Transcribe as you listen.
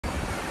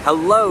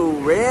Hello,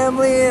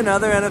 Ramley and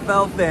other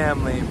NFL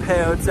family.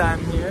 Peo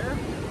time here.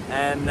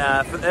 And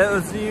for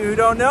those of you who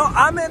don't know,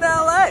 I'm in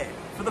LA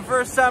for the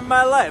first time in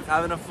my life,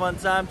 having a fun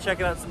time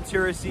checking out some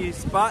touristy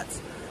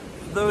spots.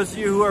 For those of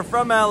you who are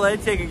from LA,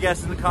 take a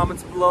guess in the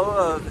comments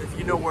below of if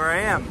you know where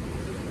I am.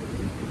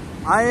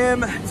 I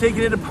am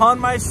taking it upon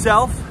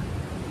myself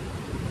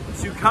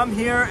to come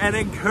here and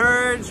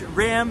encourage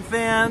Ram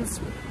fans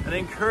and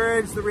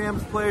encourage the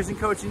Rams players and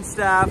coaching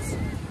staffs.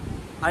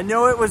 I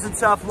know it was a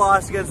tough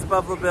loss against the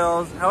Buffalo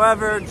Bills.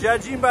 However,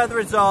 judging by the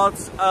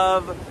results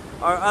of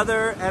our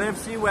other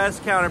NFC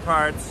West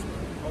counterparts,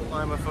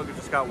 oh, my foot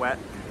just got wet.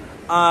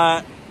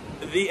 The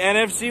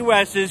NFC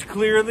West is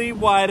clearly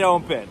wide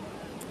open.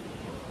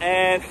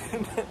 And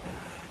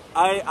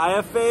I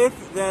have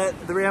faith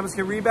that the Rams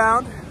can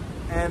rebound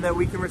and that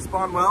we can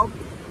respond well.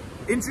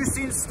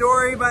 Interesting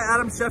story by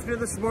Adam Schefter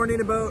this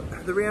morning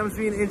about the Rams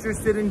being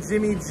interested in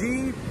Jimmy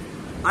G.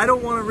 I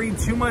don't want to read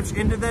too much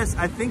into this.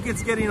 I think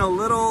it's getting a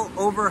little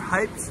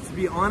overhyped, to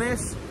be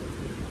honest.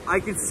 I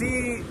could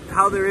see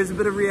how there is a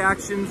bit of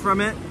reaction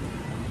from it,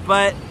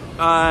 but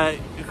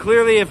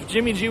clearly if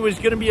Jimmy G was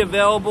going to be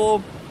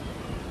available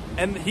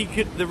and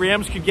the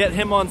Rams could get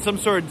him on some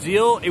sort of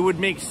deal, it would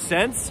make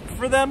sense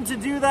for them to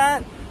do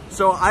that.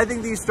 So I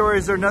think these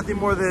stories are nothing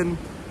more than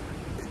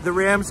the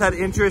Rams had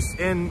interest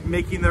in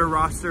making their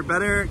roster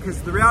better,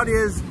 because the reality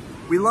is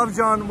we love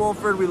John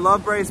Wolford, we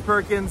love Bryce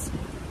Perkins,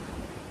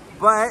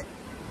 but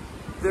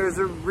there's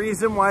a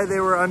reason why they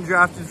were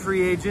undrafted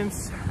free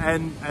agents,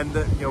 and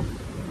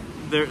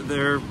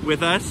they're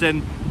with us,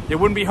 and it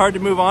wouldn't be hard to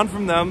move on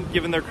from them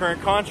given their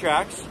current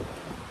contracts.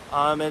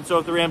 And so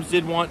if the Rams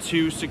did want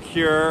to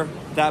secure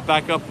that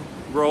backup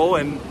role,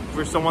 and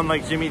for someone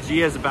like Jimmy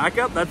G as a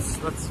backup, that'd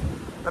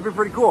be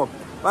pretty cool.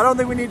 But I don't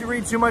think we need to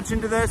read too much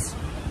into this.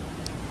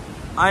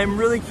 I'm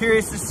really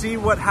curious to see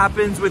what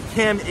happens with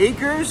Cam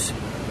Akers.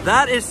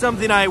 That is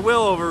something I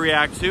will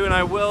overreact to, and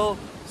I will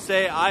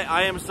say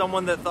I am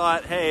someone that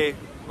thought, hey,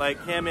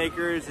 like Cam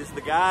Akers is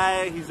the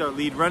guy, he's our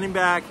lead running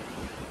back,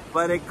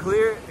 but it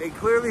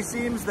clearly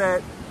seems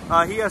that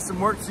he has some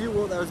work to do.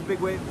 Well, that was a big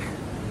wave.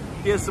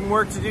 He has some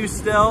work to do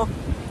still,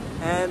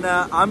 and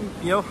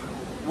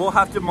we'll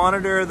have to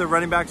monitor the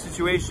running back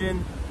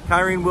situation.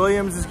 Kyren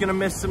Williams is going to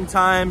miss some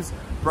times.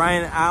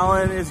 Brian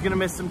Allen is going to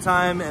miss some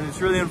time, and it's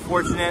really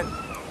unfortunate.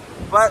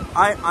 But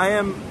I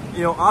am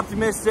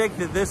optimistic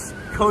that this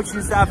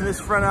coaching staff and this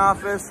front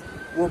office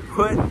will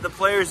put the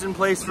players in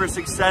place for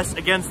success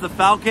against the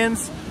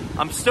Falcons.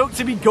 I'm stoked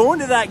to be going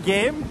to that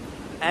game,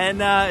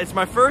 and it's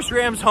my first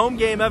Rams home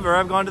game ever.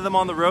 I've gone to them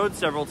on the road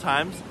several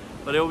times,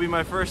 but it will be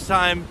my first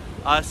time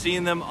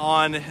seeing them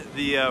on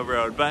the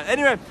road. But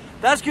anyway,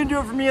 that's gonna do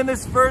it for me in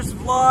this first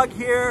vlog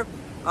here.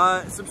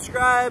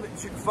 Subscribe,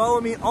 follow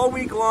me all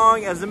week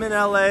long as I'm in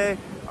LA.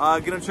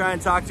 Gonna try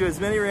and talk to as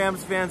many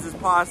Rams fans as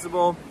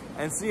possible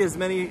and see as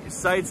many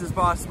sites as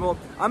possible.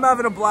 I'm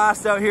having a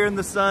blast out here in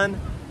the sun,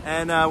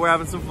 and we're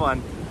having some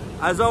fun.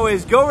 As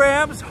always, go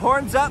Rams,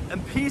 horns up,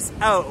 and peace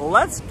out.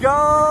 Let's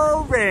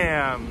go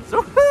Rams!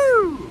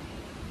 Woohoo!